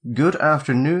Good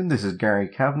afternoon, this is Gary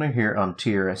Kavanagh here on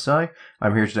TRSI.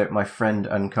 I'm here today with my friend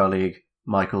and colleague,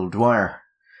 Michael Dwyer.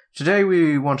 Today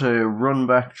we want to run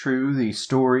back through the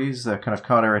stories that kind of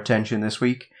caught our attention this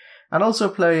week, and also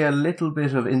play a little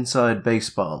bit of inside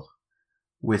baseball,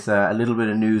 with a little bit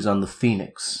of news on the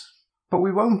Phoenix. But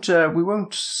we won't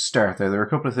start there. There are a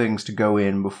couple of things to go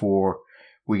in before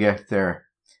we get there.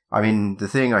 I mean, the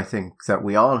thing I think that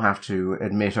we all have to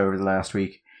admit over the last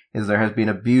week is there has been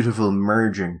a beautiful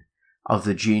merging of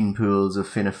the gene pools of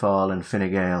Fianna Fáil and Fine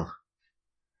Gael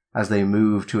as they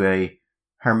move to a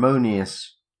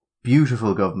harmonious,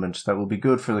 beautiful government that will be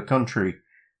good for the country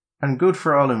and good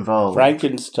for all involved.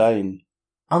 Frankenstein.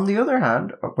 On the other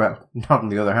hand, well, not on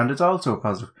the other hand, it's also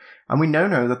positive. And we now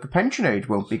know that the pension age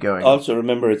won't be going. Also,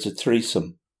 remember, it's a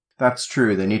threesome. That's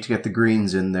true. They need to get the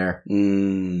Greens in there.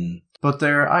 But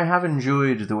I have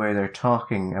enjoyed the way they're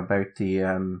talking about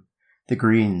the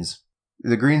Greens.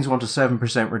 The Greens want a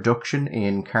 7% reduction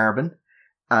in carbon,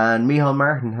 and Micheál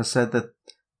Martin has said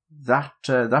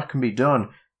that can be done.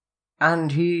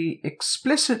 And he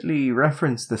explicitly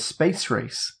referenced the space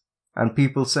race, and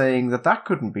people saying that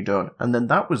couldn't be done, and then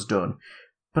that was done.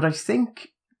 But I think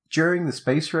during the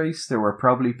space race, there were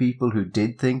probably people who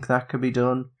did think that could be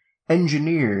done.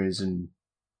 Engineers and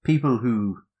people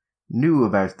who knew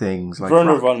about things like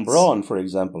Wernher rockets. von Braun, for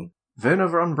example. Wernher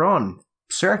von Braun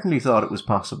certainly thought it was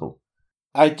possible.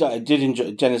 I did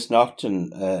enjoy Denis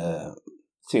Naughton.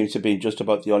 Seems to be just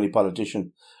about the only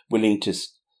politician willing to,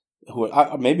 who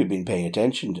maybe been paying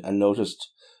attention and noticed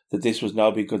that this was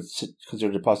now being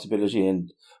considered a possibility,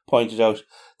 and pointed out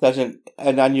that an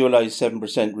annualized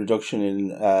 7% reduction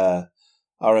in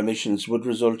our emissions would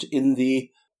result in the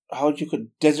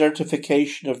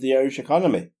desertification of the Irish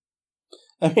economy.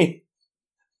 I mean,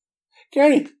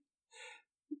 Gary,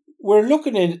 we're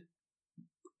looking at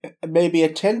maybe a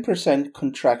 10%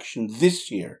 contraction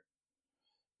this year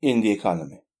in the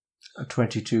economy. A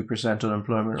 22%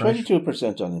 unemployment rate.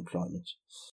 22% unemployment.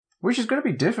 Which is going to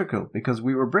be difficult because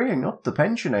we were bringing up the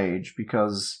pension age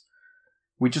because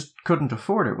we just couldn't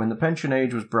afford it. When the pension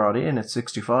age was brought in at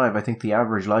 65, I think the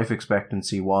average life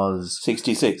expectancy was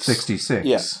 66. 66.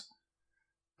 Yeah.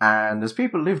 And as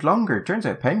people lived longer, it turns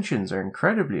out pensions are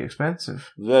incredibly expensive.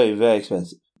 Very, very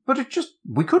expensive. But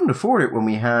we couldn't afford it when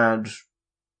we had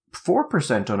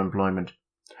 4% unemployment.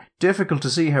 Difficult to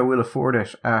see how we'll afford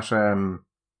it at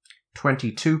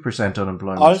 22%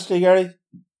 unemployment. Honestly, Gary,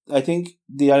 I think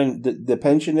the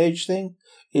pension age thing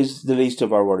is the least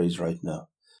of our worries right now.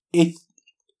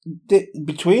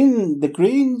 Between the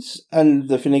Greens and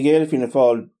the Fine Gael, Fianna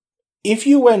Fáil, if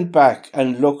you went back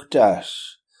and looked at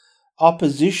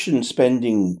opposition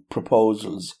spending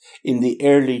proposals in the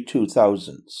early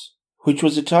 2000s, which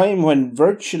was a time when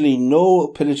virtually no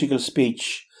political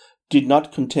speech did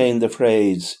not contain the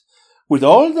phrase, "With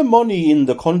all the money in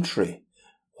the country,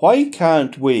 why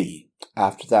can't we?"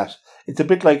 After that, it's a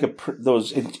bit like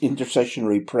those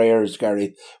intercessionary prayers,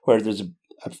 Gary, where there's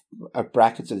a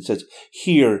bracket and it says,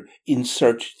 "Here,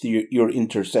 insert your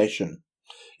intercession."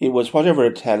 It was whatever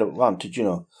it wanted,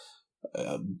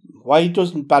 why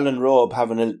doesn't Ballinrobe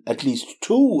have at least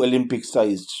 2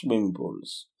 Olympic-sized swimming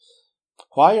pools?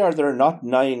 Why are there not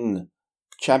 9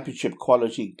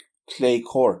 championship-quality clay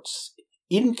courts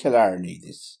in Killarney?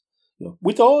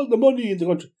 With all the money in the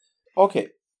country. Okay,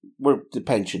 we're the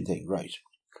pension thing, right?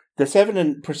 The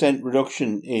 7%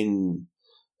 reduction in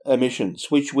emissions,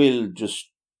 which will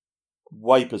just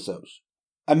wipe us out.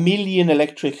 1 million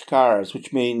electric cars,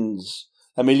 which means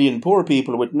 1 million poor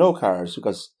people with no cars,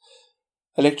 because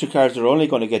electric cars are only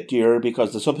going to get dearer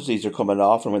because the subsidies are coming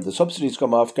off, and when the subsidies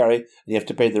come off, Gary, and you have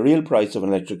to pay the real price of an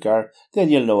electric car, then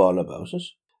you'll know all about it.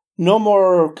 No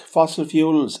more fossil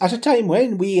fuels at a time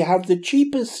when we have the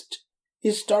cheapest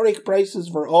historic prices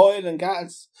for oil and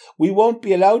gas. We won't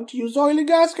be allowed to use oil and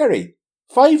gas, Gary.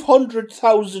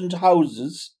 500,000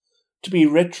 houses to be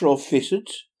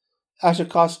retrofitted at a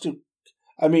cost of,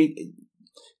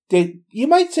 you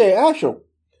might say, sure,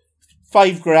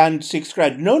 $5,000,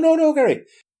 $6,000. No, Gary.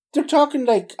 They're talking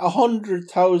like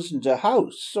 100,000 a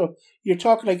house. So you're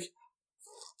talking like,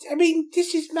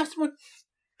 this is massive.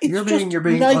 You're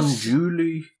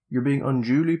being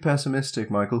unduly pessimistic,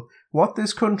 Michael. What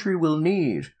this country will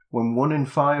need when 1 in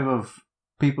 5 of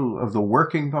people of the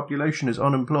working population is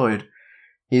unemployed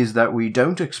is that we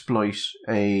don't exploit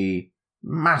a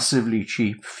massively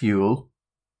cheap fuel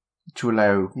to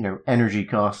allow, energy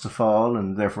costs to fall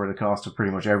and therefore the cost of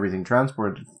pretty much everything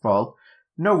transported to fall.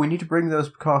 No, we need to bring those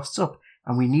costs up,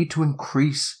 and we need to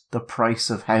increase the price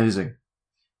of housing.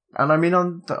 And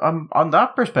on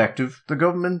that perspective, the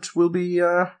government will be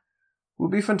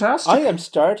fantastic. I am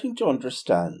starting to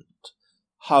understand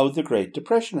how the Great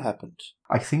Depression happened.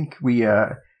 I think we,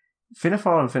 Fianna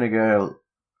Fáil and Fine Gael,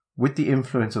 with the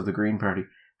influence of the Green Party,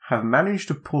 have managed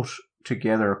to put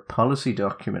together a policy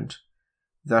document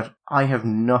that I have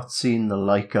not seen the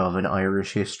like of in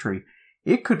Irish history.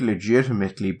 It could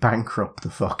legitimately bankrupt the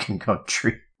fucking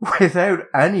country without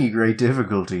any great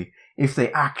difficulty if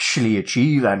they actually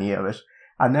achieve any of it.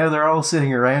 And now they're all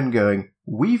sitting around going,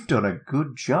 we've done a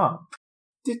good job.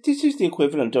 This is the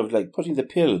equivalent of like putting the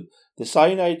pill, the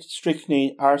cyanide,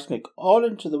 strychnine, arsenic, all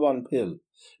into the one pill.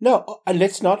 Now, and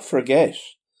let's not forget,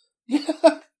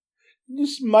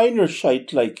 this minor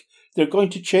shite, like they're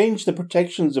going to change the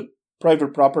protections of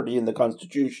private property in the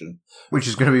Constitution. Which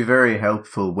is going to be very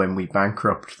helpful when we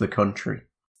bankrupt the country.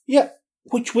 Yeah,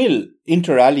 which will,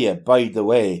 inter alia, by the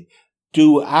way,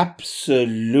 do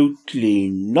absolutely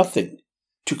nothing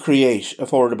to create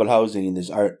affordable housing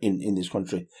in this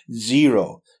country.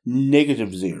 Zero.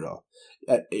 Negative zero.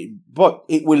 But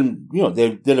it will,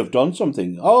 they'll have done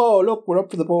something. Oh, look, we're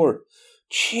up for the poor.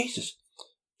 Jesus.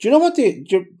 Do you know what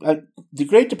the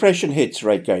Great Depression hits,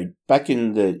 right, Gary? Back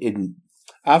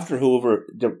after Hoover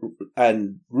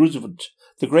and Roosevelt,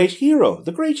 the great hero of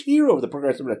the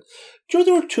progressive left. Do you know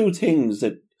there were two things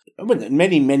that,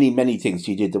 many, many, many things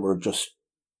he did that were just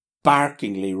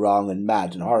barkingly wrong and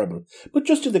mad and horrible. But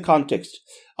just in the context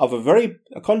of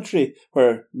a country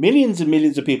where millions and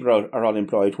millions of people are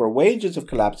unemployed, where wages have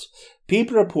collapsed,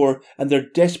 people are poor, and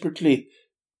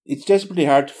it's desperately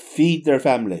hard to feed their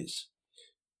families.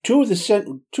 Two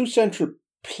central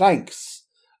planks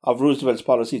of Roosevelt's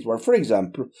policies were, for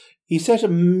example, he set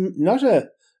not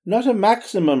a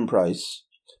maximum price,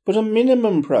 but a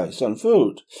minimum price on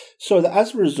food. So that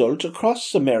as a result,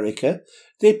 across America,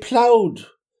 they ploughed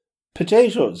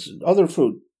potatoes and other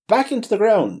food back into the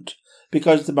ground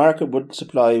because the market wouldn't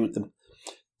supply with them.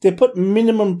 They put a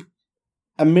minimum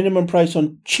price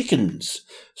on chickens,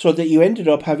 so that you ended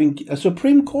up having a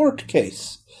Supreme Court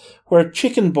case where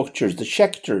chicken butchers, the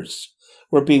Schechters,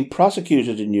 were being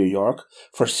prosecuted in New York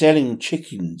for selling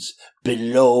chickens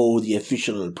below the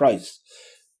official price.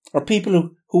 Or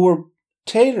people who were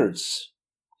tailors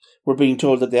were being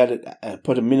told that they had to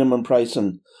put a minimum price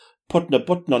on putting a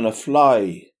button on a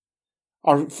fly.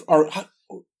 Or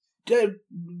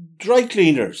dry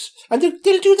cleaners. And they'll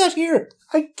do that here.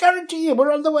 I guarantee you,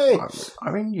 we're on the way.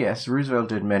 I mean, yes, Roosevelt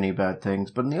did many bad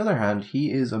things, but on the other hand, he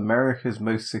is America's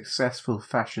most successful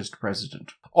fascist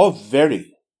president. Oh,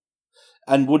 very.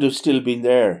 And would have still been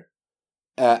there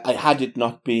had it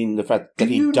not been the fact that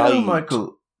he died. Do you know,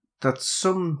 Michael, that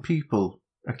some people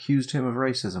accused him of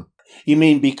racism? You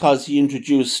mean because he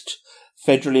introduced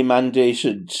federally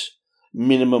mandated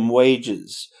minimum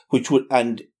wages,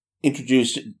 and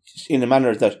introduced in a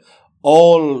manner that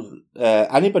all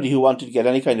anybody who wanted to get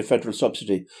any kind of federal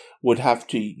subsidy would have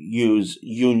to use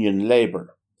union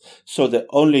labour. So that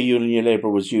only union labour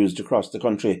was used across the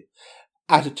country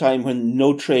at a time when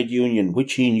no trade union,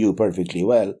 which he knew perfectly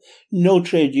well, no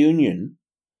trade union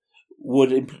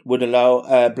would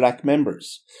allow black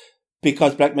members,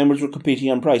 because black members were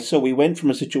competing on price. So we went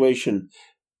from a situation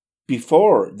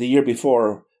the year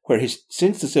before, where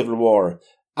since the Civil War,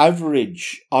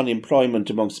 average unemployment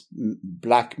amongst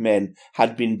black men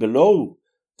had been below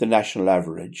the national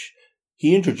average.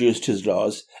 He introduced his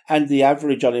laws, and the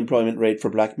average unemployment rate for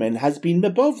black men has been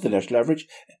above the national average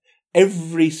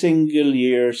every single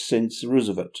year since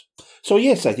Roosevelt. So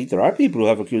yes, I think there are people who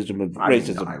have accused him of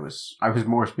racism. I was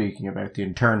more speaking about the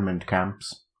internment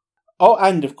camps. Oh,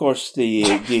 and of course the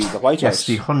White House. Yes,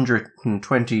 the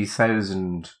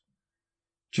 120,000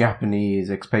 Japanese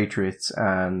expatriates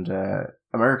and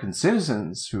American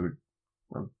citizens who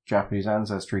were Japanese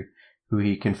ancestry, who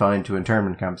he confined to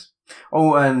internment camps.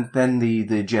 Oh, and then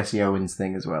the Jesse Owens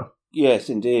thing as well. Yes,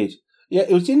 indeed. Yeah,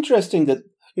 it was interesting that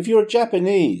if you were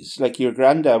Japanese, like your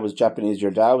granddad was Japanese,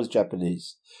 your dad was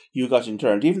Japanese, you got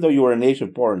interned, even though you were a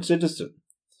native-born citizen.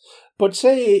 But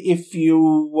say if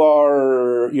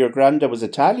your granddad was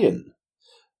Italian,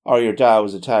 or your dad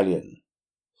was Italian,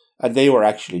 and they were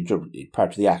actually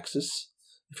part of the Axis,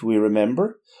 if we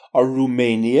remember, or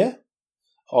Romania,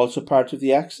 also part of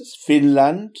the Axis,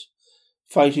 Finland,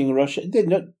 fighting Russia,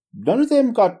 none of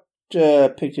them got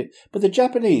picked in, but the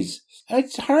Japanese, and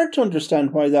it's hard to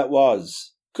understand why that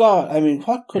was. God, I mean,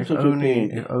 what could it have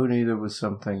been? If only there was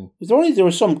something. If only there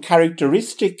was some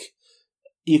characteristic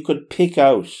you could pick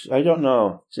out. I don't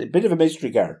know. It's a bit of a mystery,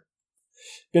 Gar.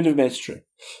 Bit of a mystery.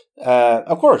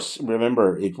 Of course,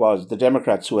 remember, it was the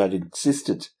Democrats who had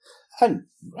insisted, and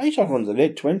right on in the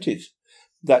late 20s,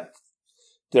 that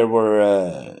there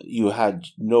were you had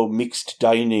no mixed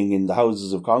dining in the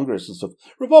Houses of Congress and stuff.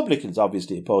 Republicans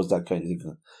obviously opposed that kind of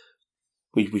thing.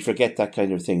 We forget that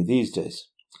kind of thing these days.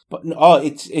 But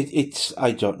it's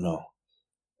I don't know.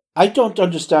 I don't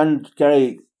understand,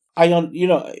 Gary. I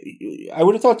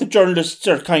would have thought the journalists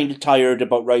are kind of tired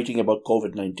about writing about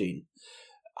COVID-19.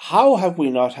 How have we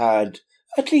not had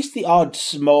at least the odd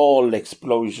small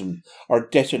explosion or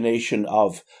detonation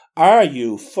of, are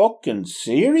you fucking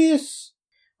serious?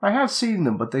 I have seen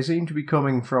them, but they seem to be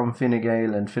coming from Fine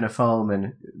Gael and Fianna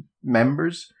Fáil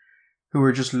members who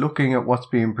are just looking at what's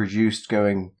being produced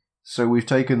going, so we've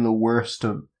taken the worst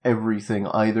of everything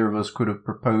either of us could have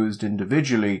proposed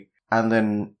individually, and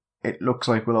then it looks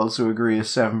like we'll also agree a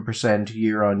 7%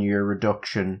 year-on-year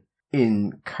reduction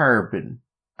in carbon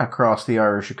across the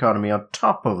Irish economy on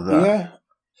top of that. Yeah.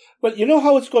 Well, you know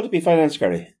how it's going to be financed,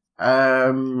 Gary?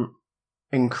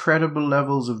 Incredible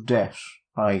levels of debt,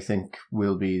 I think,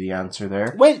 will be the answer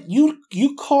there. Well,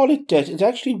 you call it debt. It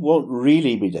actually won't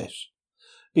really be debt.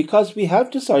 Because we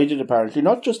have decided, apparently,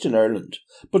 not just in Ireland,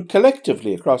 but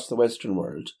collectively across the Western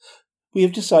world, we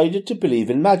have decided to believe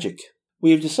in magic.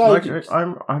 We have decided... Like,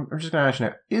 I'm just going to ask you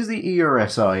now, is the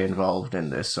ERSI involved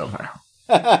in this somehow?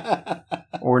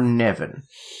 Or Nevin?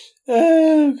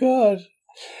 Oh, God.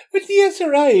 But the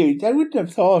SRI, I wouldn't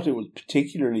have thought it was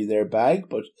particularly their bag,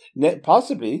 but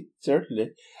possibly,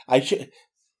 certainly.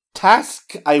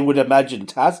 Task, I would imagine,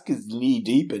 Task is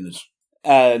knee-deep in it,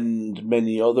 and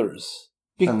many others.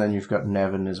 And then you've got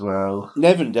Nevin as well.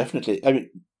 Nevin, definitely. I mean,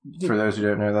 for those who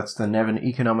don't know, that's the Nevin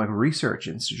Economic Research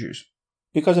Institute.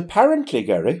 Because apparently,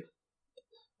 Gary,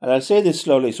 and I'll say this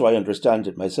slowly so I understand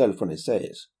it myself when I say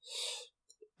it,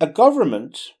 a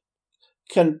government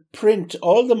can print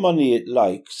all the money it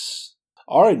likes,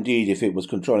 or indeed, if it was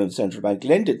controlling the central bank,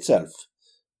 lend itself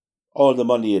all the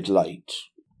money it liked.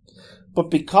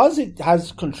 But because it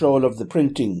has control of the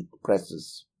printing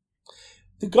presses,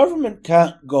 the government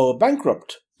can't go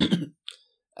bankrupt.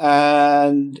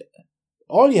 And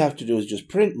all you have to do is just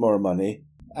print more money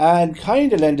and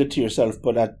kind of lend it to yourself,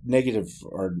 but at negative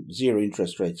or zero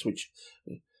interest rates, which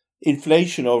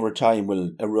inflation over time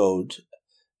will erode,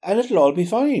 and it'll all be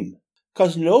fine.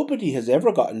 Because nobody has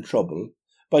ever got in trouble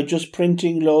by just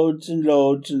printing loads and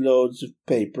loads and loads of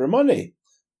paper money.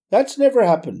 That's never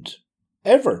happened.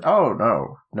 Ever. Oh,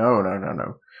 no.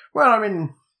 No. Well, I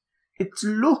mean, it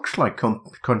looks like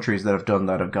countries that have done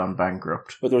that have gone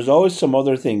bankrupt. But there's always some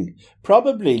other thing.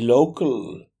 Probably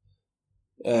local...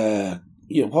 what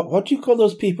do you call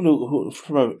those people who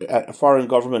from a foreign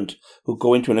government who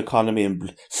go into an economy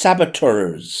and...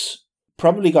 Saboteurs.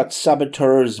 Probably got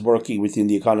saboteurs working within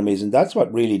the economies, and that's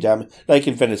what really like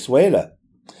in Venezuela,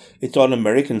 it's all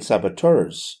American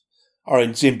saboteurs, or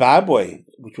in Zimbabwe,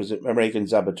 which was American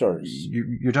saboteurs.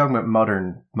 You're talking about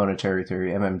modern monetary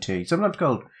theory, MMT, sometimes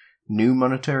called new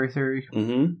monetary theory.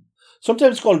 Mm-hmm.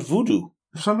 Sometimes called voodoo.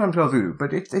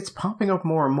 But it's popping up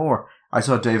more and more. I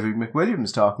saw David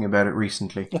McWilliams talking about it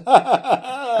recently,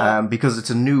 because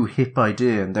it's a new hip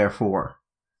idea, and therefore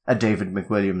a David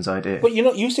McWilliams idea. But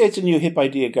you say it's a new hip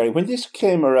idea, Gary. When this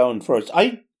came around first,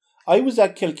 I was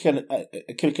at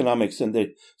Kilkenomics,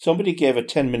 and somebody gave a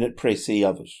 10-minute précis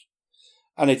of it,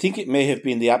 and I think it may have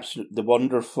been the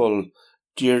wonderful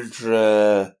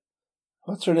Deirdre.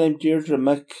 What's her name? Deirdre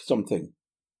Mc something.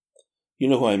 You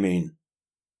know who I mean?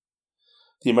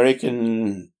 The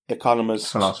American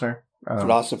economist,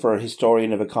 philosopher,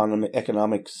 historian of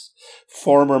economics,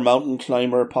 former mountain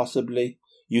climber, possibly.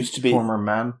 Former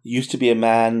man. Used to be a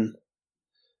man.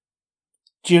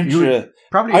 Deirdre,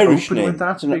 probably Irish open name. with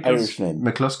that. It's an Irish name.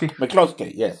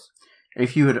 McCluskey, yes.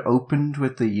 If you had opened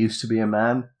with the used to be a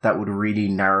man, that would really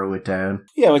narrow it down.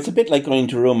 Yeah, it's a bit like going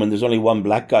to a room and there's only one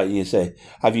black guy, and you say,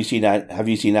 "Have you seen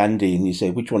Andy?" And you say,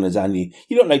 "Which one is Andy?"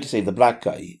 You don't like to say the black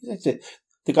guy. That's it.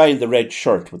 The guy in the red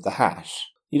shirt with the hat.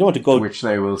 You don't want to go... To which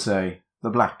they will say, the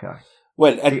black guy.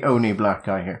 Well, the only black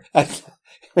guy here. As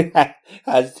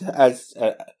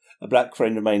a black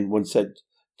friend of mine once said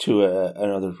to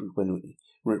another, when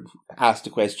we asked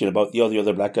a question about the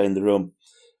other black guy in the room,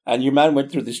 and your man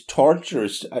went through this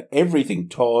torturous, everything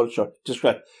tall, short,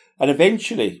 described, and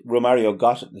eventually Romario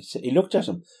got it. And he looked at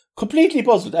him, completely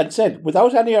puzzled, and said,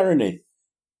 without any irony,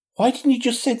 "Why didn't you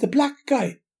just say the black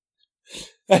guy?"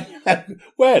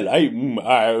 Well,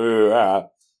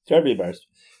 terribly embarrassed.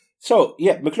 So,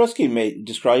 yeah, McCluskey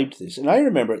described this, and I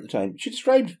remember at the time, she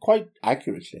described it quite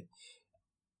accurately.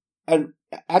 And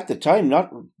at the time,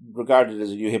 not regarded as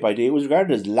a new hip idea, it was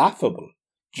regarded as laughable,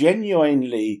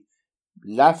 genuinely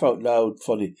laugh out loud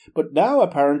funny. But now,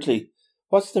 apparently,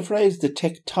 what's the phrase? The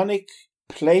tectonic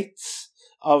plates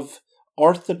of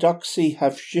orthodoxy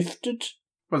have shifted?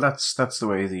 Well, that's the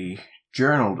way the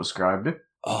Journal described it.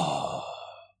 Oh.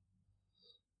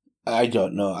 I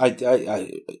don't know.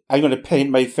 I'm going to paint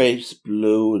my face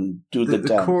blue and do the dance.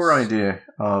 The core idea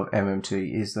of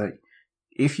MMT is that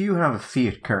if you have a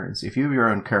fiat currency, if you have your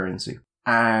own currency,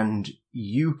 and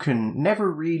you can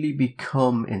never really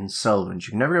become insolvent,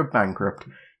 you can never go bankrupt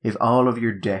if all of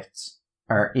your debts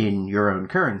are in your own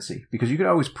currency, because you can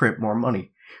always print more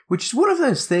money, which is one of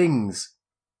those things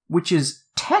which is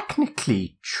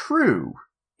technically true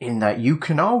in that you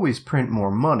can always print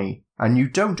more money and you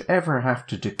don't ever have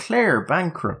to declare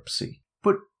bankruptcy,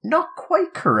 but not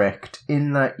quite correct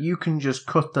in that you can just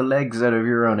cut the legs out of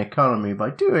your own economy by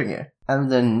doing it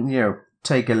and then,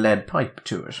 take a lead pipe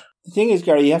to it. The thing is,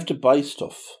 Gary, you have to buy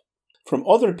stuff from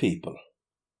other people.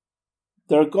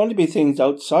 There are going to be things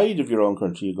outside of your own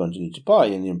country you're going to need to buy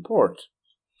and import.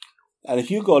 And if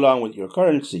you go along with your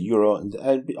currency, euro, and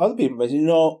other people may say,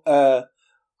 no,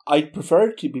 I'd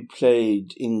prefer to be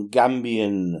paid in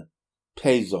Gambian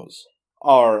pesos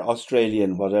or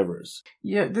Australian whatevers.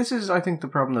 Yeah, this is, I think, the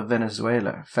problem that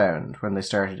Venezuela found when they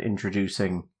started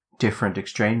introducing different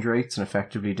exchange rates and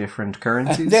effectively different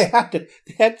currencies. They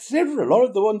had several, all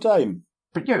at the one time.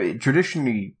 But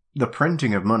traditionally, the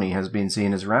printing of money has been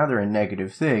seen as rather a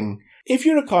negative thing. If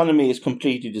your economy is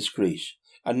completely discrete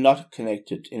and not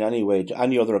connected in any way to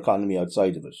any other economy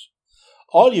outside of it,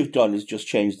 all you've done is just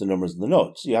change the numbers in the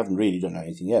notes. You haven't really done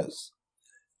anything else.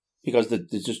 Because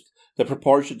the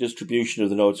proportion distribution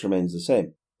of the notes remains the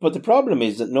same. But the problem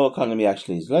is that no economy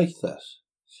actually is like that.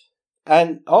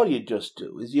 And all you just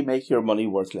do is you make your money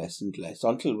worth less and less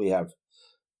until we have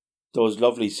those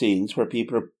lovely scenes where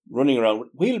people are running around with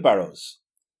wheelbarrows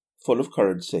full of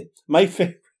currency. My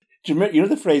favorite, do you know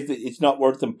the phrase that it's not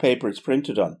worth the paper it's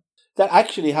printed on? That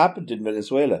actually happened in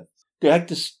Venezuela. They had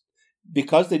to,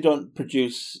 because they don't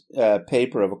produce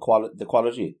paper of the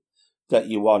quality that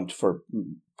you want for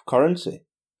currency,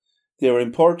 they were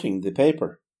importing the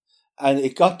paper. And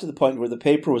it got to the point where the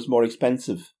paper was more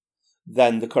expensive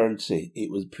than the currency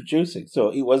it was producing. So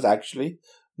it was actually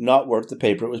not worth the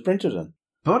paper it was printed on.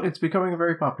 But it's becoming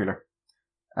very popular.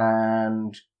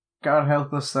 And God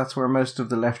help us, that's where most of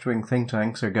the left-wing think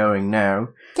tanks are going now.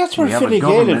 That's where Fine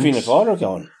Gael and Fianna Fáil are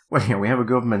going. Well, we have a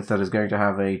government that is going to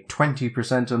have a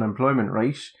 20% unemployment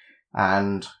rate,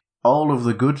 and all of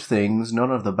the good things,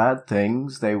 none of the bad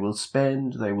things. They will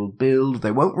spend, they will build,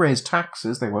 they won't raise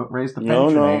taxes, they won't raise the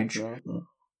pension age.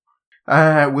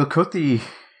 No. We'll cut the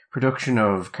production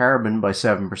of carbon by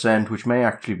 7%, which may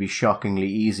actually be shockingly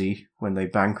easy when they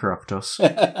bankrupt us.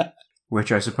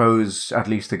 Which I suppose at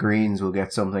least the Greens will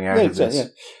get something out of this. Yeah.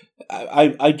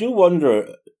 I do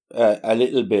wonder a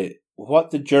little bit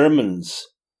what the Germans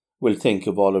will think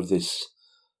of all of this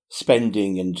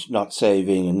spending and not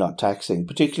saving and not taxing.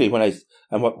 Particularly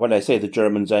when I say the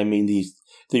Germans, I mean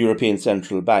the European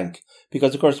Central Bank,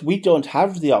 because of course we don't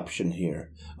have the option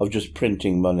here of just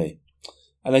printing money.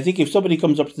 And I think if somebody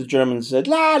comes up to the Germans and said,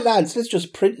 lads, let's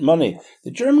just print money,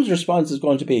 the Germans' response is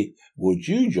going to be, would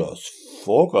you just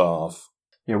fuck off?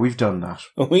 Yeah, we've done that.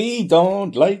 We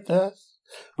don't like that.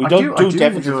 We don't do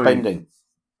deficit spending.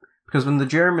 Because when the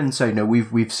Germans say, no,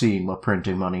 we've seen what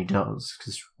printing money does,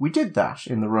 because we did that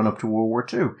in the run-up to World War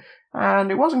II.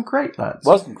 And it wasn't great, lads.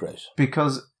 Wasn't great.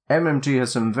 Because MMT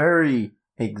has some very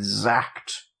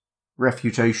exact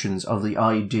refutations of the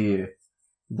idea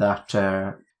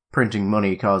that printing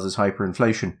money causes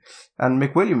hyperinflation. And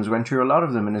McWilliams went through a lot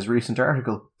of them in his recent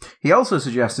article. He also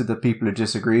suggested that people who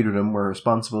disagreed with him were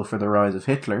responsible for the rise of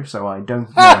Hitler, so I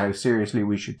don't know how seriously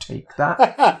we should take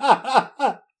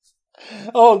that.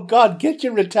 Oh, God, get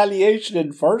your retaliation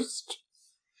in first.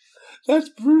 That's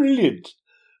brilliant.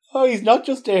 Oh, he's not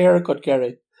just a haircut,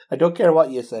 Gary. I don't care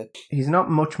what you say. He's not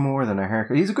much more than a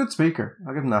haircut. He's a good speaker.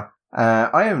 I'll give him that.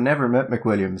 I have never met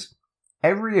McWilliams.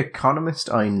 Every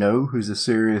economist I know who's a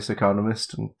serious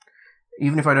economist, and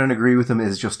even if I don't agree with him,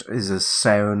 is a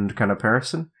sound kind of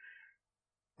person.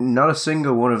 Not a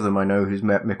single one of them I know who's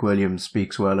met McWilliams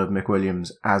speaks well of McWilliams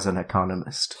as an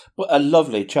economist. Well, a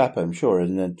lovely chap, I'm sure,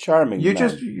 and a charming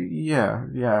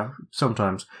man. Yeah,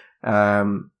 sometimes.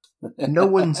 No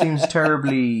one seems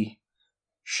terribly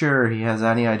sure he has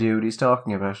any idea what he's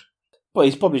talking about. But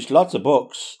he's published lots of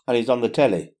books, and he's on the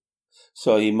telly.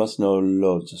 So he must know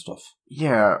loads of stuff.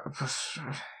 Yeah.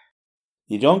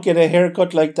 You don't get a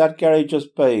haircut like that, Gary,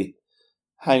 just by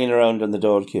hanging around on the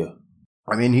dole queue.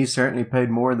 I mean, he's certainly paid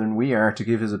more than we are to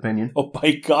give his opinion. Oh,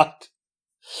 my God.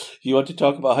 You want to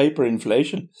talk about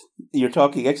hyperinflation? You're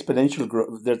talking exponential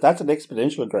growth. That's an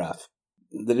exponential graph.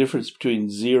 The difference between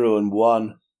 0 and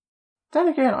 1. Then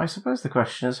again, I suppose the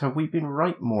question is, have we been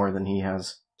right more than he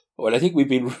has? Well, I think we've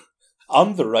been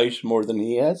on the right more than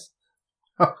he has.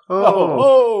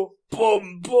 Oh,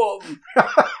 boom, boom.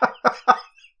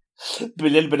 A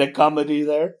little bit of comedy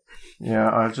there. Yeah,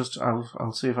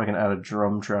 I'll see if I can add a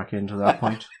drum track into that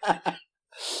point.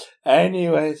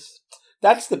 Anyways,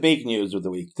 that's the big news of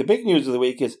the week. The big news of the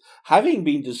week is having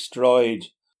been destroyed.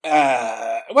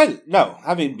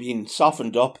 Having been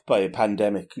softened up by a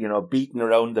pandemic, beaten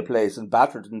around the place and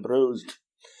battered and bruised.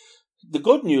 The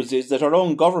good news is that our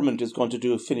own government is going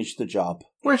to finish the job.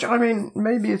 Which, I mean,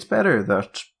 maybe it's better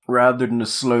that rather than a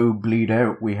slow bleed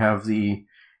out, we have the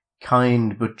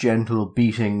kind but gentle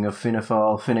beating of Fianna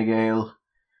Fáil, Fine Gael,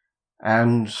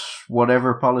 and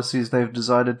whatever policies they've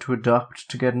decided to adopt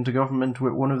to get into government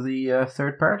with one of the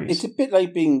third parties. It's a bit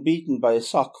like being beaten by a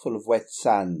sock full of wet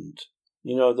sand.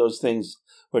 Those things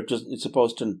where it's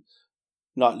supposed to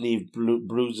not leave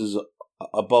bruises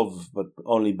above, but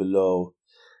only below.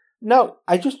 Now,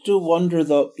 I just do wonder,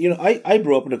 though, I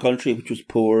grew up in a country which was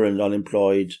poor and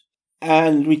unemployed,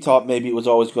 and we thought maybe it was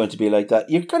always going to be like that.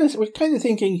 We're kind of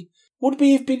thinking, would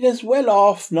we have been as well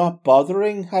off not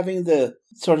bothering having the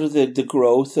sort of the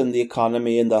growth and the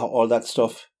economy and all that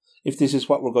stuff, if this is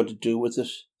what we're going to do with it?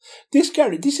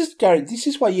 This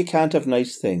is why you can't have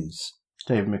nice things.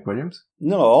 David McWilliams?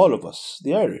 No, all of us,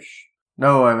 the Irish.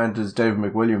 No, I meant is David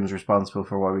McWilliams responsible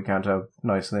for why we can't have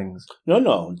nice things?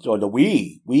 No,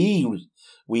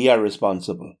 we are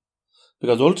responsible.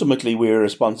 Because ultimately we are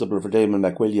responsible for David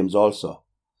McWilliams also.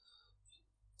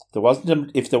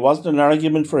 If there wasn't an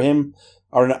argument for him,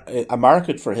 or a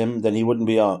market for him, then he wouldn't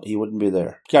be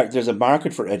there. Gary, there's a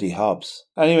market for Eddie Hobbs.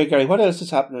 Anyway, Gary, what else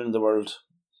is happening in the world?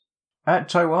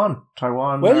 Taiwan.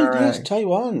 Taiwan.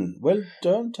 Well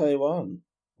done, Taiwan.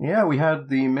 Yeah, we had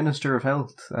the Minister of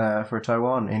Health for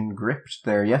Taiwan in Gript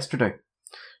there yesterday,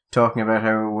 talking about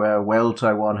how well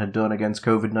Taiwan had done against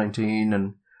COVID-19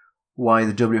 and why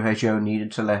the WHO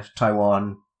needed to let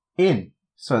Taiwan in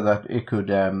so that it could,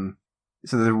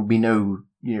 so that there would be no,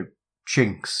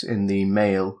 chinks in the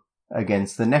mail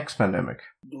against the next pandemic.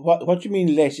 What do you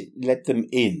mean let them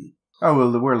in? Oh,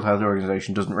 well, the World Health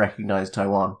Organization doesn't recognize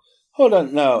Taiwan. Hold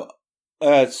on now.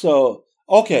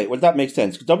 Okay, well, that makes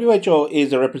sense. WHO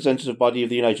is a representative body of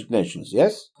the United Nations,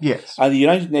 yes? Yes. And the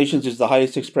United Nations is the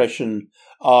highest expression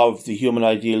of the human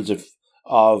ideals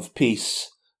of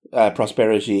peace,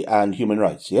 prosperity, and human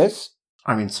rights, yes?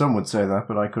 I mean, some would say that,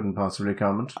 but I couldn't possibly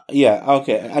comment. Yeah,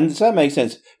 okay. And that makes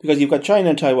sense, because you've got China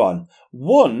and Taiwan.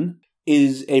 One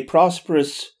is a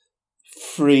prosperous,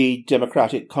 free,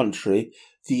 democratic country.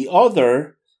 The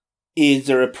other is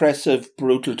a repressive,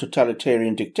 brutal,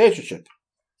 totalitarian dictatorship.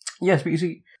 Yes, but you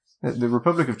see, the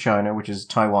Republic of China, which is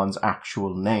Taiwan's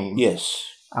actual name, yes,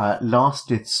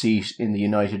 lost its seat in the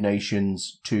United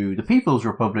Nations to the People's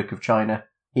Republic of China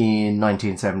in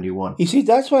 1971. You see,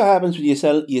 that's what happens when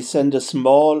you send a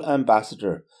small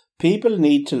ambassador. People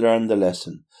need to learn the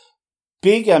lesson.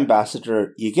 Big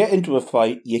ambassador, you get into a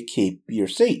fight, you keep your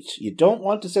seat. You don't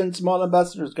want to send small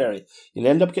ambassadors, Gary. You'll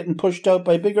end up getting pushed out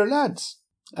by bigger lads.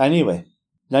 Anyway,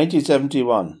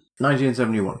 1971.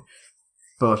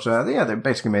 But, they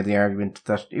basically made the argument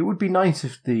that it would be nice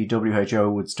if the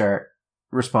WHO would start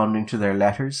responding to their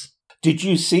letters. Did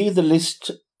you see the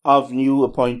list of new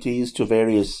appointees to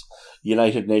various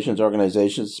United Nations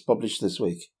organizations published this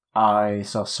week? I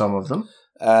saw some of them.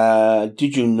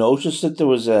 Did you notice that there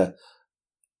was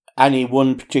any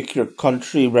one particular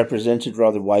country represented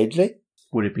rather widely?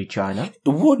 Would it be China? It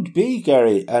would be,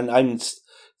 Gary. And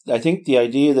I think the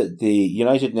idea that the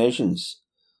United Nations,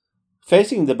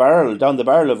 facing down the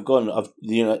barrel of gun of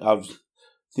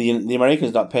the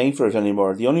Americans not paying for it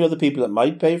anymore. The only other people that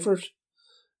might pay for it,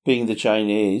 being the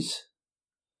Chinese.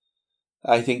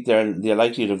 I think the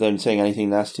likelihood of them saying anything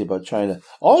nasty about China.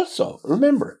 Also,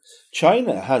 remember,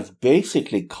 China has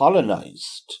basically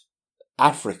colonized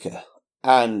Africa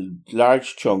and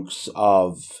large chunks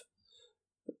of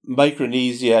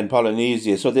Micronesia and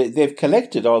Polynesia. So they've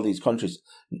collected all these countries.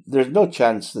 There's no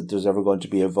chance that there's ever going to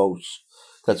be a vote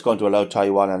that's going to allow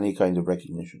Taiwan any kind of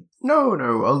recognition. No.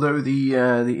 Although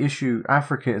the issue,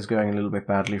 Africa is going a little bit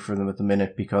badly for them at the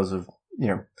minute because of,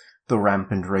 the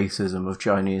rampant racism of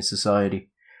Chinese society,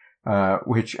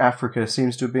 which Africa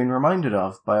seems to have been reminded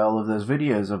of by all of those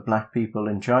videos of black people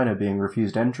in China being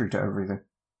refused entry to everything.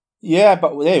 Yeah,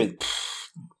 but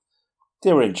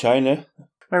they were in China.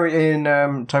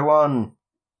 In Taiwan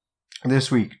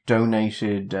this week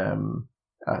donated a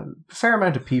fair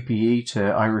amount of PPE to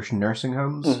Irish nursing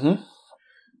homes. Mm-hmm.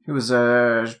 It was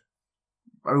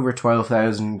over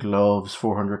 12,000 gloves,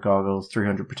 400 goggles,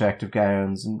 300 protective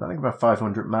gowns, and I think about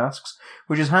 500 masks,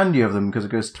 which is handy of them because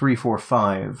it goes 3, 4,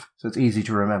 5, so it's easy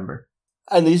to remember.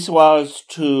 And this was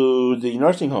to the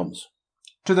nursing homes?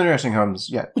 To the nursing homes,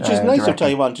 yeah. Which is nice directly. of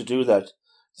Taiwan to do that.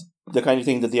 The kind of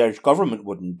thing that the Irish government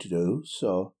wouldn't do,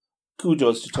 so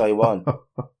kudos to Taiwan.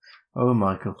 Oh,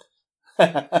 Michael.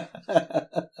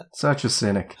 Such a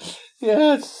cynic.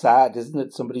 Yeah, it's sad, isn't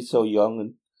it? Somebody so young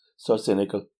and so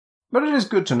cynical. But it is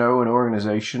good to know an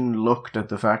organisation looked at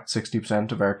the fact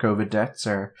 60% of our COVID deaths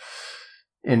are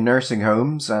in nursing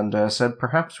homes and said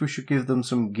perhaps we should give them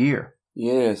some gear.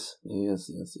 Yes.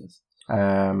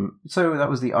 So that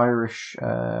was the Irish,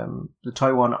 the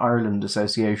Taiwan-Ireland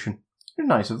Association. They're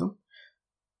nice of them.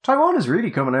 Taiwan is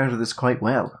really coming out of this quite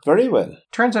well. Very well.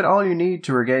 Turns out all you need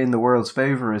to regain the world's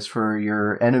favour is for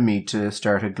your enemy to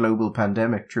start a global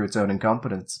pandemic through its own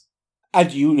incompetence. And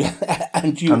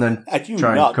then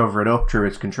try and cover it up through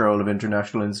its control of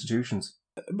international institutions.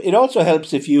 It also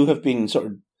helps if you have been sort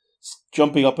of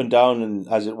jumping up and down, and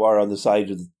as it were, on the side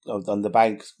on the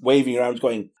bank, waving your arms,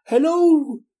 going,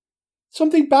 "Hello,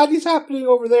 something bad is happening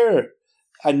over there,"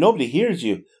 and nobody hears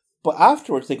you. But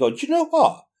afterwards, they go, "Do you know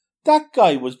what? That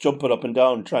guy was jumping up and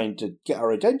down trying to get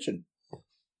our attention."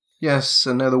 Yes,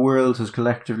 and now the world has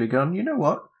collectively gone, you know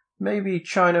what? Maybe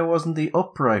China wasn't the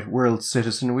upright world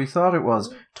citizen we thought it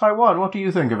was. Taiwan, what do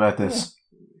you think about this?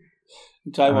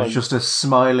 Yeah. Taiwan. It's just a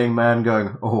smiling man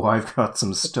going, "Oh, I've got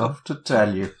some stuff to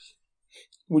tell you.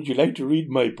 Would you like to read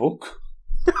my book?"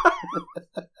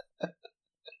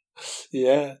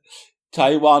 Yeah.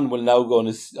 Taiwan will now go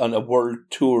on a world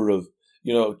tour of,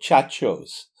 chat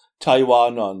shows.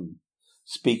 Taiwan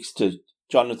speaks to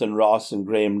Jonathan Ross and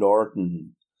Graham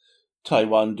Norton.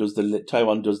 Taiwan does the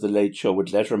Late Show with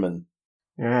Letterman.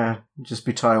 Yeah, just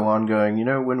be Taiwan going,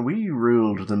 when we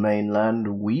ruled the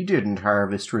mainland, we didn't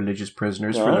harvest religious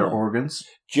prisoners for their organs.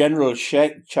 General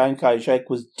Chiang Kai-shek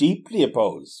was deeply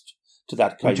opposed to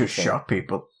that kind of thing. We just shot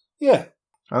people. Yeah.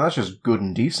 And that's just good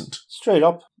and decent. Straight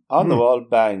up. On the wall,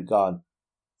 bang, gone.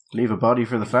 Leave a body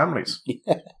for the families.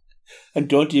 Yeah. And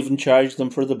don't even charge them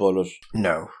for the bullet.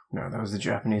 No, that was the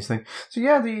Japanese thing. So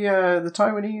yeah, the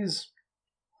Taiwanese,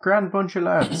 grand bunch of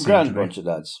lads. Grand bunch of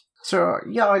lads. So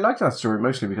yeah, I like that story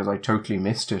mostly because I totally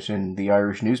missed it in the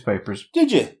Irish newspapers.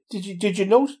 Did you? Did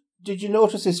you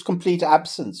notice its complete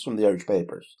absence from the Irish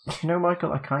papers?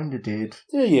 Michael, I kind of did.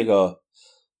 There you go.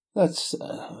 That's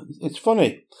it's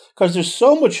funny because there's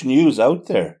so much news out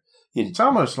there. It's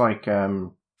almost like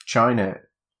China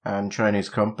and Chinese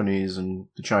companies and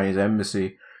the Chinese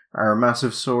embassy are a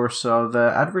massive source of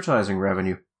advertising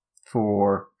revenue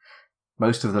for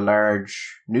most of the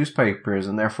large newspapers,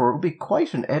 and therefore it would be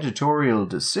quite an editorial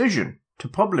decision to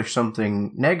publish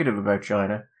something negative about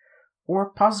China or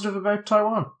positive about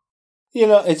Taiwan.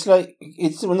 It's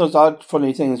one of those odd,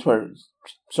 funny things where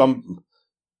some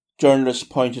journalists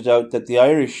pointed out that the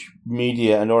Irish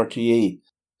media and RTE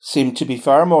seem to be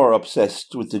far more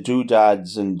obsessed with the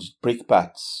doodads and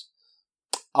brickbats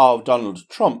of Donald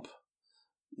Trump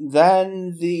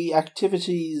than the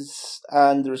activities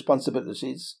and the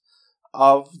responsibilities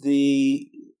of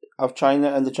China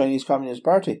and the Chinese Communist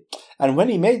Party. And when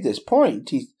he made this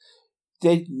point,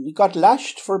 they got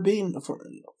lashed for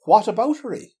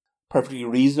whataboutery. Perfectly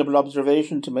reasonable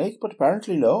observation to make, but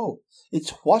apparently no.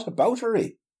 It's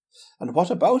whataboutery. And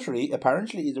whataboutery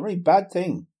apparently is a very bad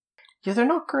thing. Yeah, they're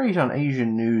not great on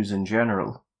Asian news in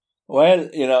general. Well,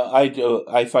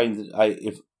 I find that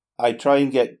if I try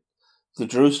and get the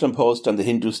Jerusalem Post and the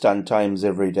Hindustan Times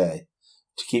every day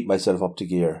to keep myself up to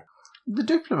gear. The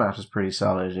Diplomat is pretty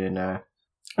solid in it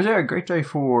was a great day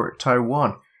for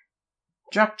Taiwan.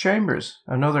 Jack Chambers,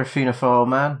 another Fianna Fáil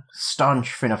man,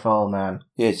 staunch Fianna Fáil man.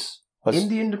 Yes. In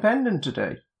the Independent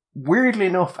today. Weirdly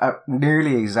enough, at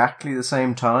nearly exactly the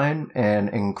same time, an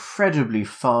incredibly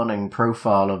fawning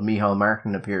profile of Micheál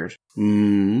Martin appeared.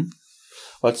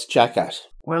 What's Jack at?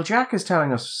 Well, Jack is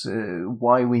telling us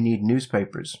why we need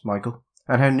newspapers, Michael,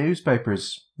 and how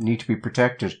newspapers need to be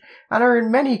protected, and are in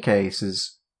many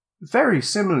cases very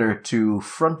similar to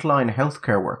frontline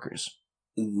healthcare workers.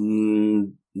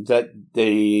 That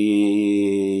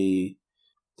they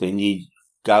need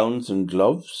gowns and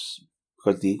gloves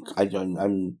because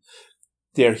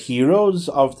they're heroes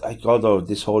of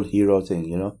this whole hero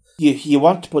thing. You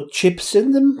want to put chips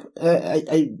in them.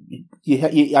 I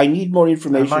need more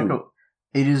information. Michael,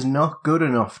 it is not good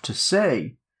enough to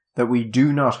say that we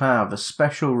do not have a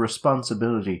special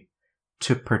responsibility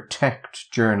to protect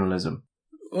journalism.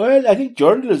 Well, I think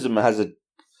journalism has a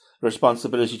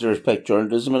responsibility to respect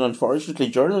journalism, and unfortunately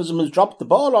journalism has dropped the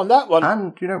ball on that one.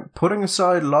 And, putting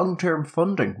aside long-term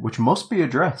funding, which must be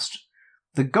addressed,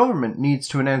 the government needs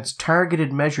to announce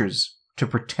targeted measures to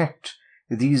protect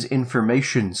these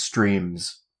information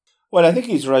streams. Well, I think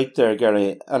he's right there,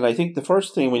 Gary, and I think the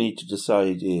first thing we need to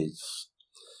decide is,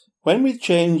 when we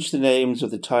change the names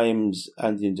of the Times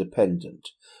and the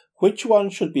Independent, which one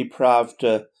should be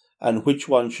Pravda and which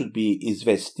one should be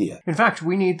Izvestia. In fact,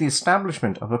 we need the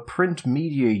establishment of a print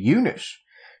media unit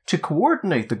to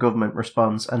coordinate the government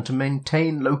response and to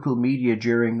maintain local media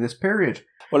during this period.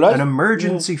 Well, an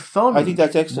emergency fund I think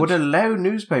that's excellent. would allow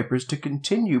newspapers to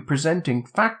continue presenting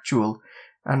factual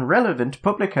and relevant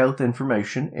public health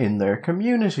information in their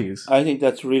communities. I think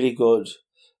that's really good.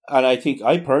 And I think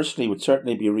I personally would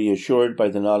certainly be reassured by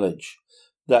the knowledge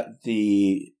that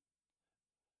the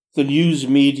news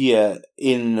media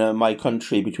in my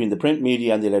country, between the print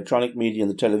media and the electronic media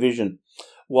and the television,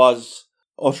 was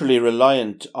utterly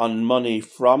reliant on money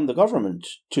from the government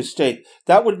to stay.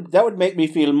 That would make me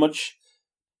feel much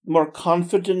more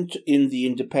confident in the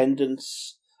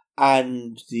independence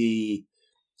and the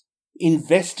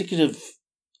investigative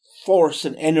force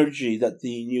and energy that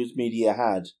the news media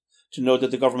had, to know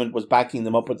that the government was backing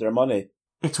them up with their money.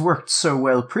 It's worked so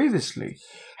well previously.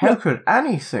 How could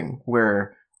anything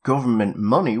where government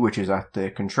money, which is at the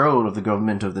control of the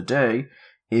government of the day,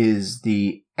 is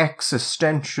the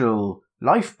existential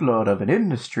lifeblood of an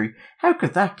industry, how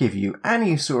could that give you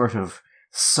any sort of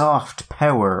soft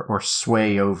power or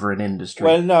sway over an industry?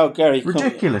 Well, now, Gary...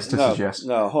 Ridiculous to suggest.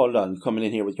 No, hold on. Coming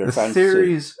in here with your the fancy...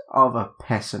 theories of a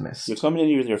pessimist. You're coming in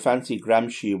here with your fancy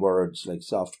Gramsci words like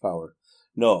soft power.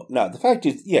 No, the fact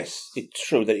is, yes, it's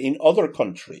true that in other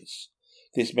countries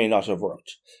this may not have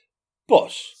worked.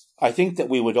 But I think that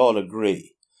we would all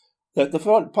agree that the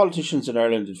politicians in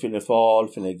Ireland, in Fianna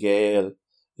Fáil, Fine Gael,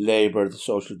 Labour, the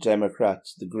Social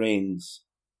Democrats, the Greens,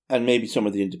 and maybe some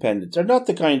of the independents, are not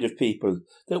the kind of people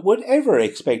that would ever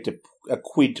expect a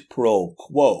quid pro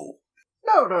quo.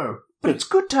 No. But it's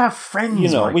good to have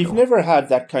friends, Michael. We've never had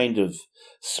that kind of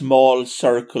small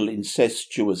circle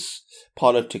incestuous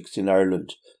politics in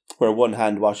Ireland where one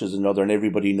hand washes another and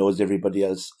everybody knows everybody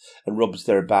else and rubs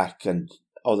their back and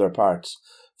other parts.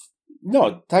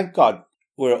 No, thank God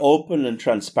we're open and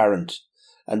transparent,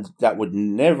 and that would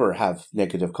never have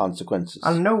negative consequences.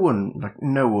 And no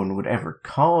one would ever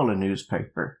call a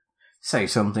newspaper, say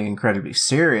something incredibly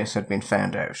serious had been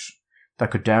found out that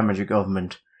could damage a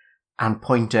government, and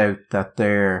point out that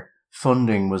their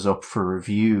funding was up for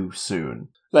review soon.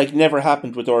 Like never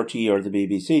happened with RTE or the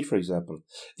BBC, for example.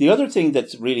 The other thing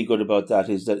that's really good about that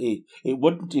is that it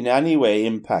wouldn't in any way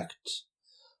impact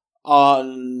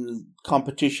on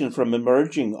competition from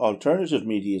emerging alternative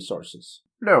media sources.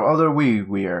 No, although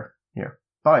we are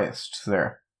biased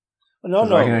there. No.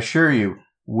 I can assure you,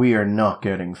 we are not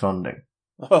getting funding.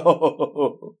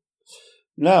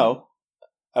 Now,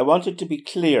 I want it to be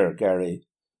clear, Gary,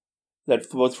 that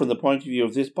both from the point of view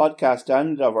of this podcast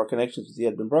and of our connections with the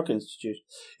Edmund Burke Institute,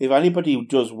 if anybody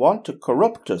does want to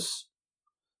corrupt us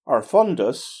or fund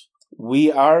us,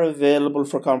 we are available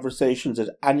for conversations at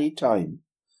any time.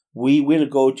 We will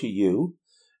go to you,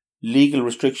 legal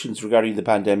restrictions regarding the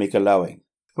pandemic allowing.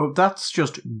 Well, that's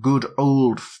just good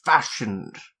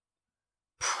old-fashioned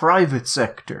private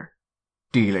sector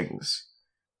dealings.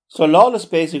 So Lawless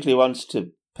basically wants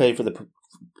to pay for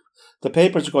the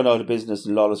papers are going out of business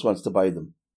and Lawless wants to buy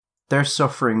them. They're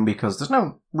suffering because there's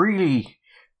no really...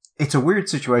 It's a weird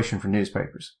situation for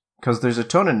newspapers because there's a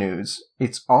ton of news.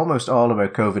 It's almost all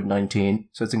about COVID-19,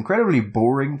 so it's incredibly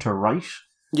boring to write.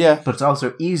 Yeah. But it's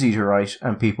also easy to write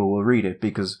and people will read it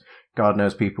because God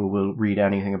knows people will read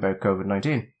anything about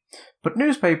COVID-19. But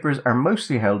newspapers are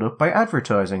mostly held up by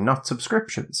advertising, not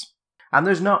subscriptions. And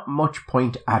there's not much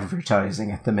point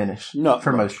advertising at the minute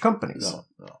for most companies.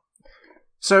 No.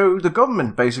 So the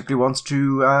government basically wants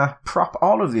to prop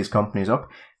all of these companies up.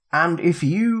 And if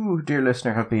you, dear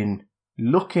listener, have been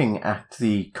looking at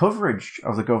the coverage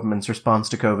of the government's response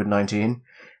to COVID-19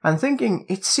 and thinking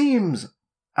it seems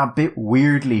a bit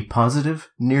weirdly positive,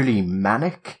 nearly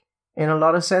manic in a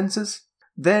lot of senses,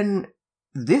 then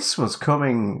this was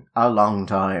coming a long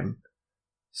time.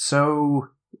 So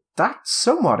that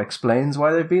somewhat explains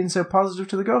why they've been so positive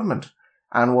to the government,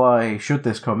 and why, should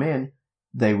this come in,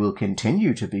 they will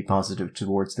continue to be positive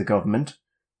towards the government,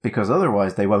 because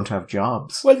otherwise they won't have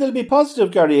jobs. Well, they'll be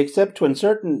positive, Gary, except when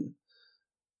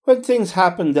things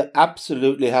happen that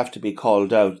absolutely have to be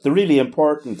called out, the really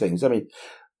important things. I mean,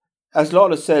 as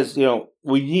Lawless says,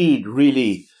 we need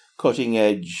really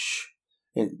cutting-edge,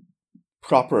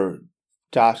 proper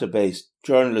database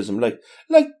journalism, like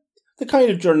the kind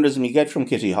of journalism you get from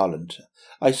Kitty Holland.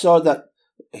 I saw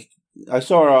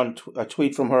her on a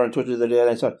tweet from her on Twitter the other day, and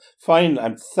I thought, fine,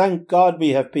 thank God we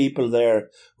have people there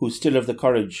who still have the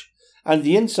courage and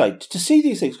the insight to see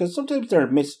these things, because sometimes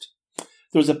they're missed.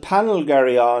 There was a panel,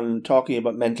 Gary, on talking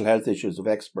about mental health issues of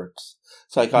experts,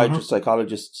 psychiatrists,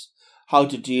 psychologists, how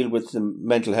to deal with the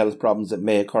mental health problems that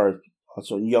may occur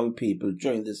also in young people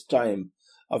during this time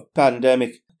of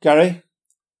pandemic. Gary,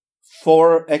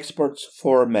 4 experts,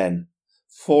 4 men.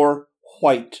 4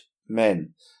 white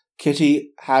men.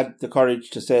 Kitty had the courage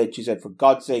to say it. She said, for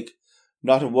God's sake,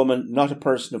 not a woman, not a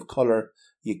person of colour.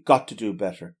 You got to do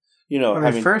better. You know,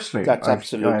 I mean, firstly, that's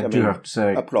absolute. I do have to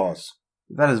say, applause.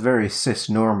 That is very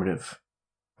cis-normative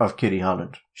of Kitty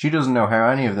Holland. She doesn't know how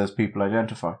any of those people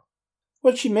identify.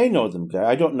 Well, she may know them, Gary.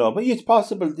 I don't know, but it's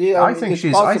possible. I think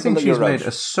she's made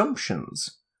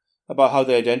assumptions about how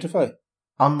they identify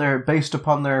based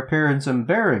upon their appearance and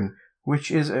bearing, which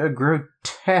is a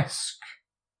grotesque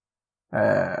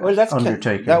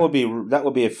undertaking. That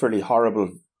would be a fairly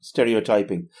horrible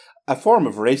stereotyping, a form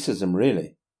of racism,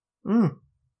 really.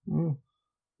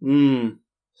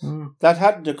 That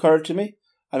hadn't occurred to me,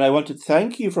 and I want to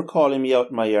thank you for calling me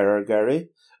out my error, Gary.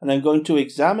 And I'm going to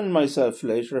examine myself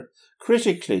later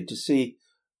critically to see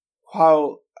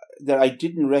how that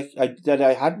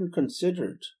I hadn't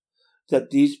considered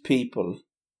that these people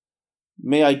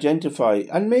may identify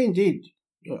and may indeed,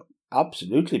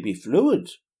 absolutely be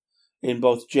fluid in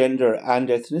both gender and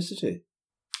ethnicity.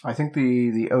 I think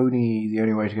the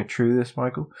only way to get through this,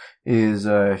 Michael, is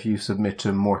if you submit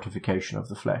to mortification of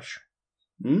the flesh.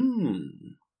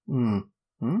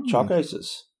 Chalk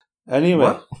ices. Anyway.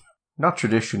 What? Not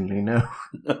traditionally, no.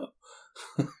 No.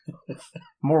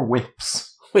 More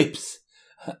whips. Whips.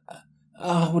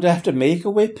 Would I have to make a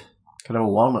whip? Could have a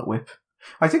walnut whip.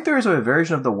 I think there is a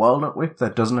version of the walnut whip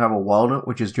that doesn't have a walnut,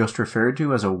 which is just referred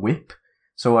to as a whip.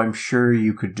 So I'm sure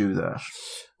you could do that.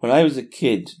 When I was a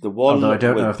kid, the walnut Although I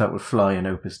don't know if that would fly in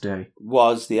Opus Dei.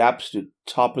 Was the absolute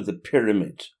top of the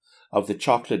pyramid of the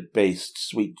chocolate-based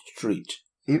sweet treat.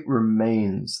 It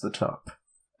remains the top.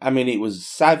 I mean, it was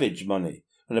savage money.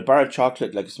 And a bar of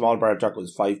chocolate, like a small bar of chocolate,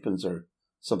 was 5 pence or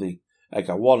something. Like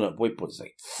a walnut whip was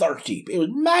like 30. It was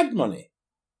mad money.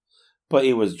 But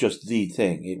it was just the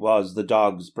thing. It was the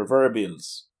dog's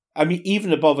proverbials. I mean,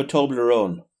 even above a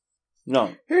Toblerone.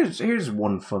 No. Here's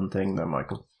one fun thing though,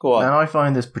 Michael. Go on. Now, I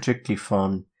find this particularly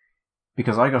fun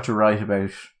because I got to write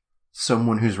about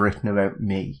someone who's written about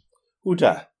me. Who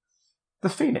da? The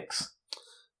Phoenix.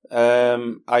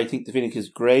 I think the Phoenix is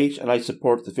great, and I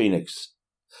support the Phoenix.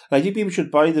 And I think people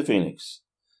should buy the Phoenix.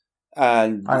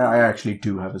 And I actually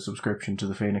do have a subscription to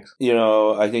the Phoenix.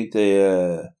 I think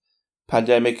the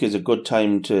pandemic is a good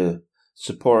time to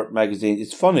support magazines.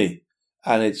 It's funny,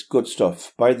 and it's good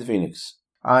stuff. Buy the Phoenix.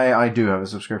 I do have a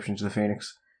subscription to the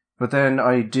Phoenix. But then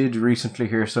I did recently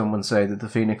hear someone say that the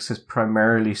Phoenix is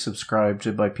primarily subscribed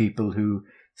to by people who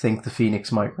think the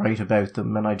Phoenix might write about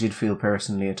them, and I did feel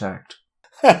personally attacked.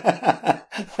 That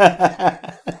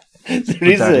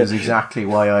is exactly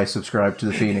why I subscribe to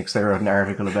the Phoenix. They wrote an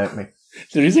article about me.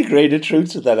 There is a grain of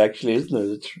truth to that, actually, isn't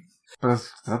there? But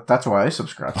that's why I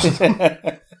subscribe to them.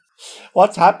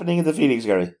 What's happening in the Phoenix,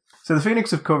 Gary? So the Phoenix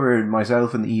have covered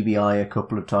myself and the EBI a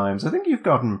couple of times. I think you've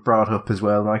gotten brought up as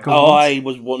well, Michael. Oh, I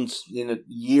was once,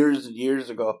 years and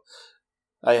years ago.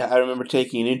 I remember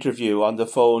taking an interview on the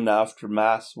phone after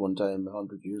Mass one time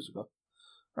 100 years ago.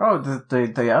 Oh,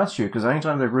 they asked you, because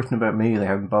anytime they've written about me, they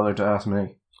haven't bothered to ask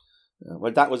me.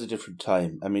 Well, that was a different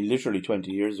time. I mean, literally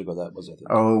 20 years ago, that was, I think.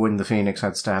 Oh, when the Phoenix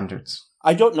had standards.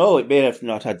 I don't know. It may have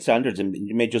not had standards, and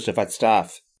it may just have had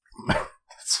staff.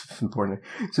 That's important.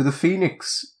 So the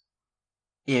Phoenix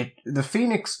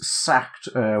sacked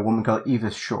a woman called Eva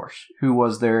Short, who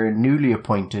was their now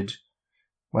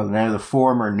the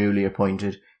former newly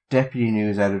appointed deputy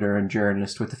news editor and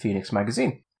journalist with the Phoenix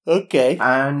magazine. Okay.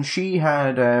 And she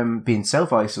had been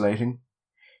self-isolating.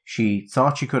 She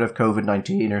thought she could have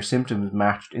COVID-19. Her symptoms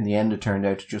matched. In the end, it turned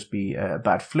out to just be a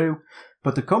bad flu.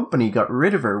 But the company got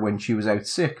rid of her when she was out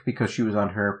sick because she was on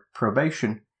her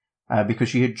probation, because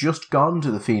she had just gone to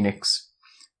the Phoenix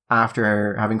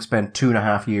after having spent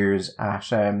 2.5 years at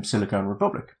Silicon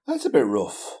Republic. That's a bit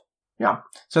rough. Yeah.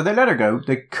 So they let her go.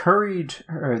 They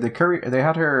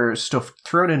had her stuff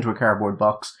thrown into a cardboard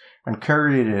box and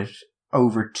carried it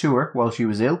over to her while she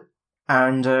was ill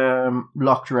and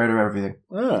locked her out of everything.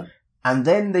 Ah. And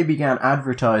then they began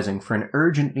advertising for an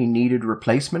urgently needed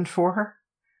replacement for her,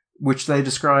 which they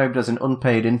described as an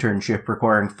unpaid internship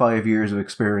requiring 5 years of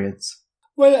experience.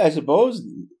 Well, I suppose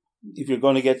if you're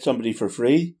going to get somebody for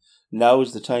free, now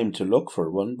is the time to look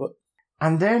for one.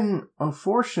 And then,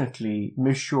 unfortunately,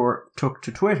 Miss Short took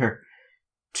to Twitter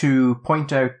to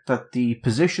point out that the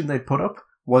position they'd put up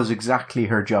was exactly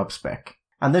her job spec.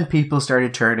 And then people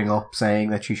started turning up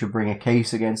saying that she should bring a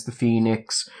case against the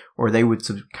Phoenix, or they would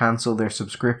cancel their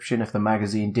subscription if the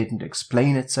magazine didn't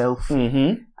explain itself.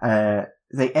 Mm-hmm.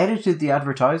 They edited the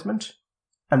advertisement,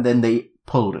 and then they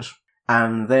pulled it.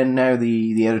 And then now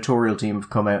the editorial team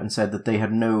have come out and said that they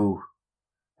had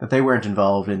that they weren't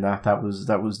involved in that. That was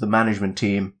the management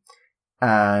team.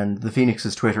 And the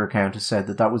Phoenix's Twitter account has said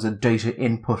that was a data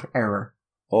input error.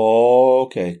 Oh,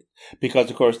 okay. Because,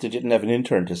 of course, they didn't have an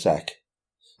intern to sack.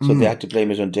 So they had to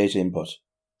blame it on data input.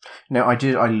 Now, I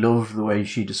loved the way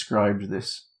she described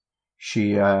this.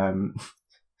 She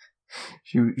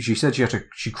said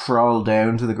she crawled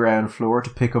down to the ground floor to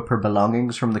pick up her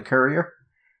belongings from the courier.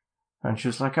 And she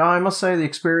was like, I must say the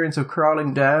experience of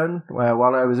crawling down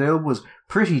while I was ill was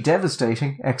pretty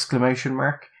devastating, !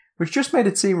 Which just made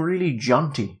it seem really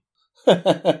jaunty.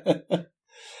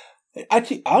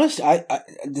 Actually, honestly,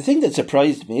 the thing that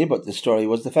surprised me about the story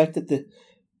was the fact that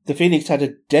the Phoenix had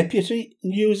a deputy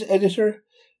news editor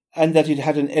and that it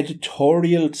had an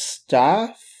editorial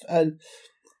staff. And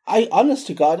honest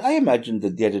to God, I imagined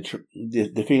that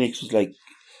the Phoenix was like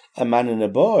a man and a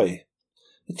boy.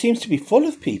 It seems to be full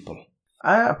of people.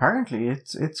 Apparently,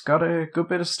 it's got a good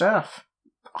bit of staff.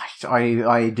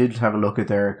 I did have a look at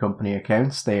their company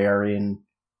accounts. They are in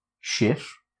shit.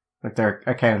 Like, their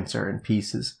accounts are in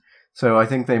pieces. So I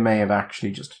think they may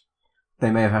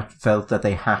have felt that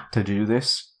they had to do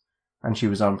this. And she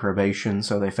was on probation,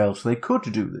 so they felt they could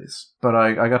do this. But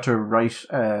I got to write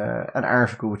an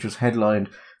article which was headlined,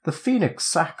 "The Phoenix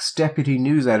sacks deputy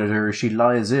news editor as she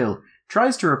lies ill.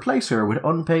 Tries to replace her with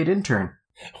unpaid intern."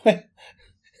 I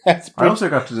also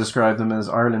got to describe them as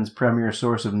Ireland's premier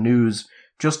source of news,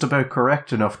 just about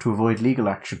correct enough to avoid legal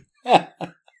action.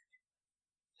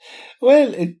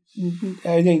 Well,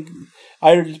 I think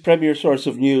Ireland's premier source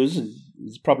of news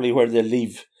is probably where they'll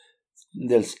leave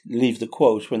the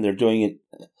quote when they're doing it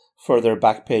for their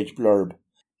back page blurb.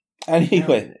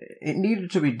 Anyway. It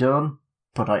needed to be done,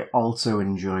 but I also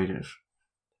enjoyed it.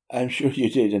 I'm sure you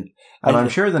did. And I'm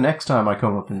sure the next time I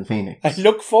come up in the Phoenix. I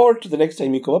look forward to the next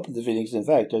time you come up in the Phoenix, in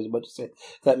fact. I was about to say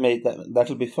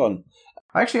that'll be fun.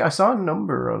 Actually, I saw a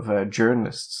number of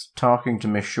journalists talking to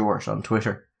Miss Short on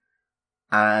Twitter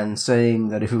and saying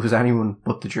that if it was anyone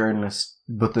but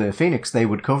the Phoenix, they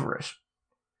would cover it.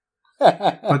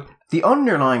 But the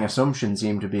underlying assumption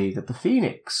seemed to be that the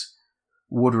Phoenix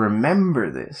would remember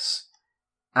this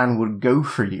and would go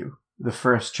for you the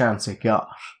first chance it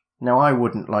got. Now, I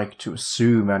wouldn't like to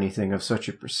assume anything of such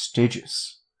a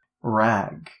prestigious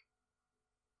rag.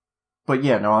 But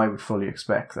yeah, no, I would fully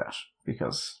expect that,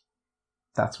 because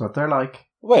that's what they're like.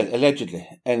 Well, allegedly.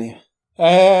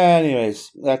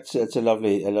 Anyways, that's a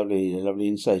lovely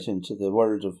insight into the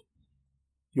world of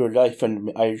your life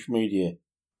and Irish media.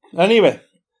 Anyway,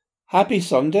 happy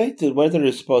Sunday. The weather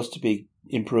is supposed to be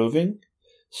improving,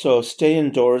 so stay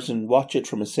indoors and watch it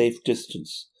from a safe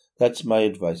distance. That's my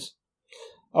advice.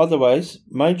 Otherwise,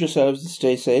 mind yourselves and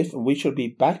stay safe, and we shall be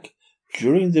back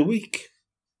during the week.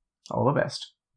 All the best.